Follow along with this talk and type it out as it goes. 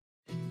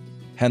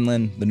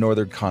Hanlan, the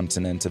northern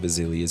continent of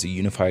Ezili, is a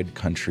unified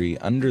country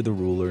under the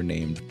ruler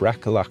named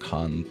Brek-a-Lak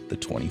Han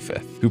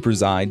XXV, who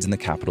presides in the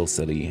capital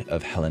city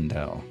of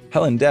Halendel.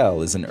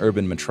 Halendel is an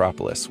urban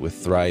metropolis with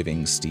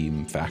thriving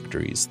steam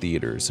factories,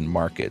 theaters, and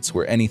markets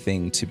where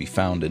anything to be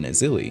found in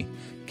Ezili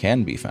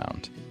can be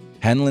found.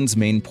 Hanlan's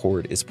main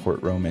port is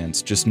Port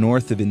Romance, just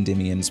north of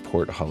Endymion's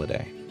Port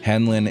Holiday.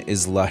 Hanlan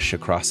is lush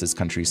across its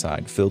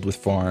countryside, filled with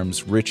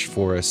farms, rich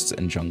forests,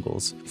 and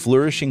jungles,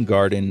 flourishing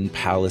garden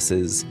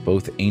palaces,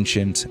 both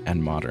ancient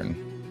and modern.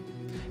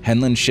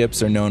 Hanlan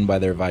ships are known by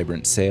their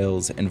vibrant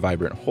sails and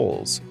vibrant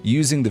hulls,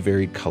 using the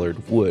varied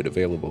colored wood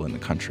available in the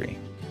country.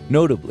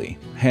 Notably,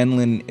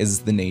 Hanlan is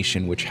the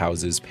nation which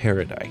houses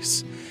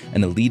Paradise,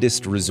 an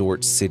elitist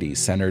resort city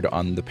centered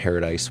on the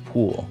Paradise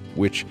Pool,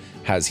 which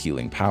has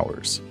healing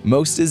powers.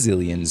 Most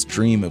Ezilians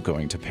dream of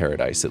going to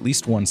Paradise at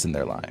least once in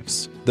their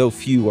lives, though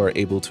few are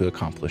able to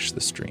accomplish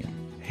this dream.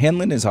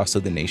 Hanlan is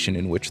also the nation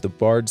in which the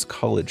Bard's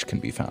College can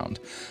be found,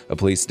 a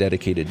place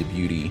dedicated to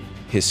beauty,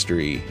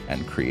 history,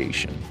 and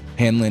creation.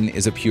 Hanlan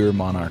is a pure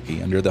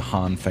monarchy under the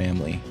Han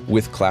family,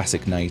 with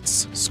classic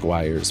knights,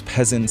 squires,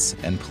 peasants,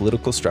 and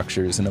political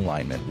structures in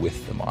alignment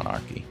with the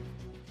monarchy.